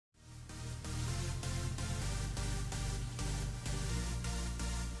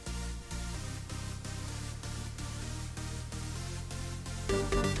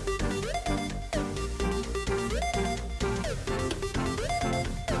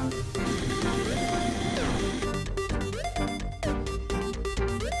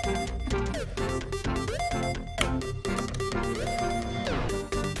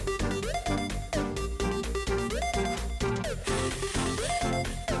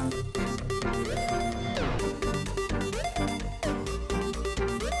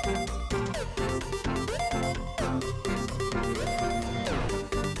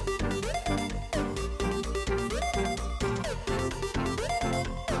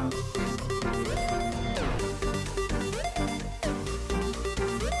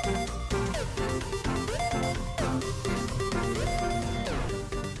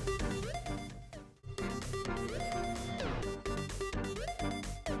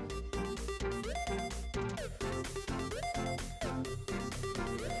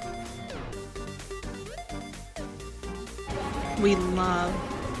We love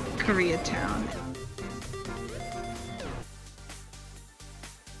Koreatown.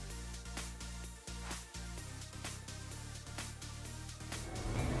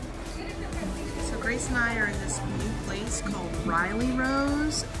 So Grace and I are in this new place called Riley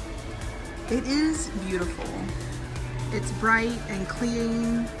Rose. It is beautiful. It's bright and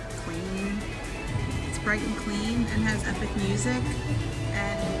clean. It's bright and clean and has epic music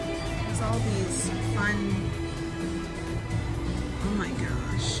and has all these fun. Oh my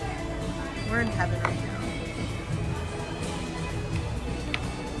gosh, we're in heaven right now.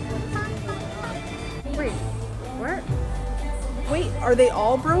 Wait, what? Wait, are they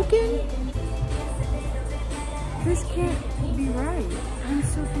all broken? This can't be right. I'm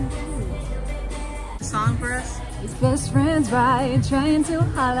so confused. A song for us? His best friend's right, trying to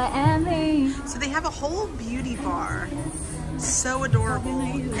holler at me. So they have a whole beauty bar. So adorable.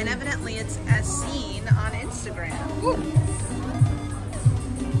 And evidently it's as seen on Instagram. Ooh.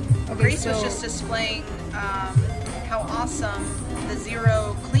 Okay, Grace was just displaying how awesome the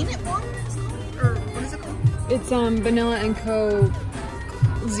Zero Clean It water is called? Or what is it called? It's Vanilla and Co.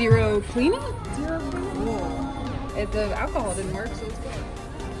 Zero Clean It? Zero Clean It? Cool. The alcohol didn't work, so it's good.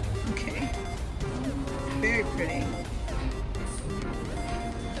 Okay. Very pretty.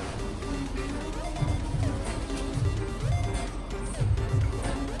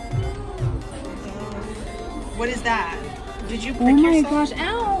 What is that? Did you prick Oh my yourself? gosh,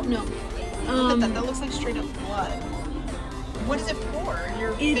 ow! No. Look at that, that looks like straight up blood. What is it for?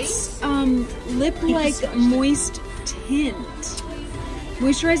 Your It's face? lip-like moist tint.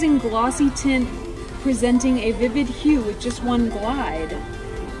 Moisturizing glossy tint presenting a vivid hue with just one glide.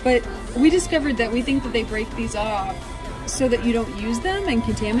 But we discovered that we think that they break these off so that you don't use them and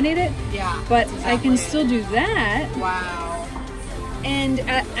contaminate it. Yeah. But I can still do that. Wow. And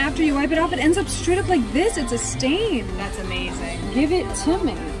after you wipe it off, it ends up straight up like this. It's a stain. That's amazing. Give it to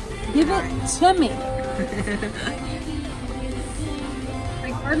me. Give it to me.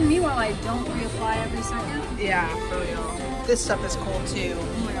 Like, pardon me while I don't reapply every second. Yeah, for real. This stuff is cool too.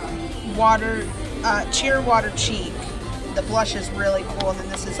 Oh my god. Water, Cheer Water Cheek. The blush is really cool, and then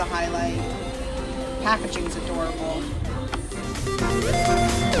this is a highlight. Packaging's adorable.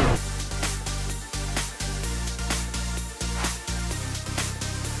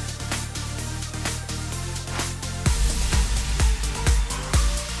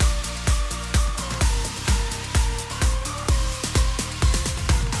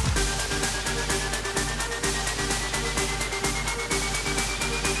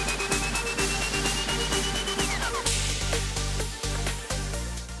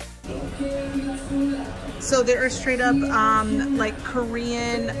 So they're straight up like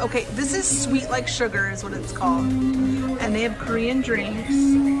Korean, okay, this is Sweet Like Sugar is what it's called. And they have Korean drinks.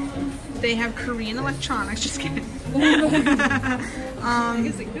 They have Korean electronics, just kidding.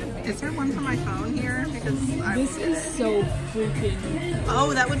 Is there one for my phone here? Because This is so freaking...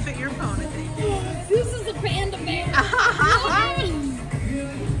 Oh, that would fit your phone, I think. This is a panda bear!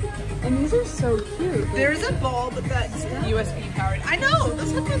 And these are so cute. There's a bulb that's USB powered. I know,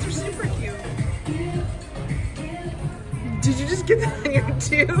 those headphones are super cute. Did you just get that in your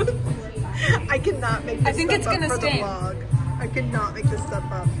tooth? I cannot make this stuff up for the vlog. I cannot make this stuff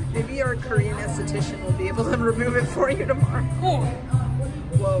up. Maybe our Korean esthetician will be able to remove it for you tomorrow.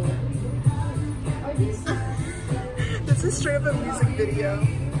 Whoa. This is straight up a music video.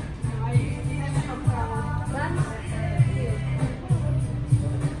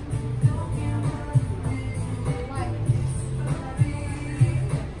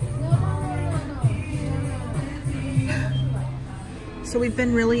 So we've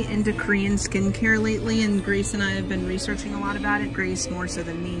been really into Korean skincare lately, and Grace and I have been researching a lot about it. Grace more so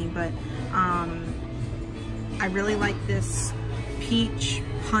than me, but I really like this Peach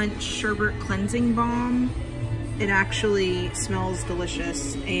Punch Sherbet Cleansing Balm. It actually smells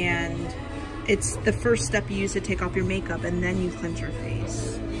delicious, and it's the first step you use to take off your makeup, and then you cleanse your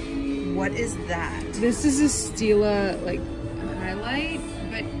face. What is that? This is a Stila like highlight,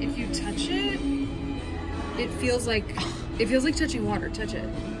 but if you touch it, it feels like touching water. Touch it.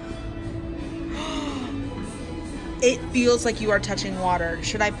 It feels like you are touching water.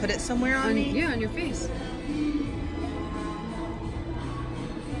 Should I put it somewhere on me? Yeah, on your face.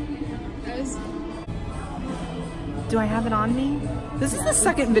 Do I have it on me? This is the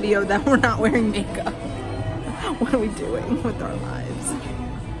second video that we're not wearing makeup. What are we doing with our lives?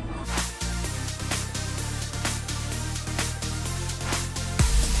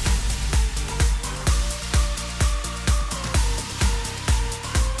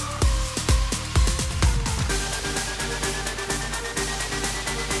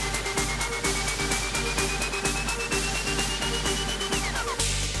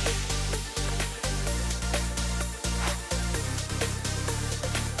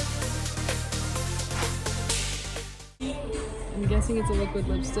 guessing it's a liquid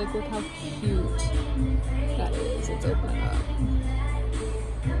lipstick. Look how cute that is. Let's open it up.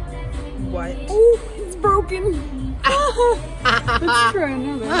 What? Oh, it's broken. Let's try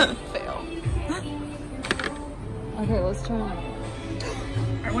another. Fail. Okay, let's try another.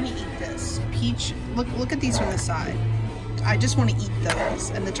 I want to eat this. Peach, look at these from the side. I just want to eat those,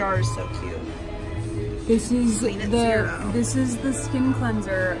 and the jar is so cute. This is Clean at zero. this is the skin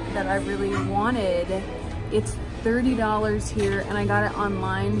cleanser that I really wanted. It's $30 here, and I got it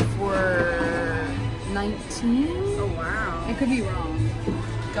online for $19. Oh wow. I could be wrong.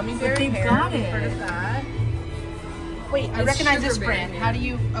 Gummy But berry they've hair. got I've it. heard of that. Wait, I It's recognize this sugar brand. bear How do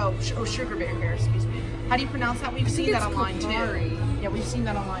you? Oh, sugar bear hair. Excuse me. How do you pronounce that? We've seen that it's online Kopari. too. Yeah, we've seen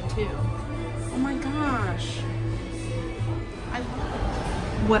that online too. Oh my gosh.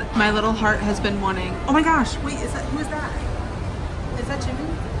 What my little heart has been wanting. Oh my gosh. Wait, who is that? Is that Jimmy?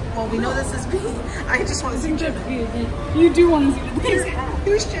 Well, we know this is me. I just want to see Jimmy. You do want to see the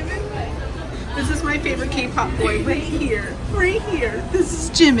Who's Jimin? This is my favorite K-pop boy right here. Right here. This is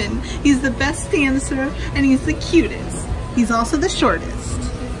Jimin. He's the best dancer and he's the cutest. He's also the shortest.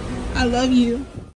 I love you.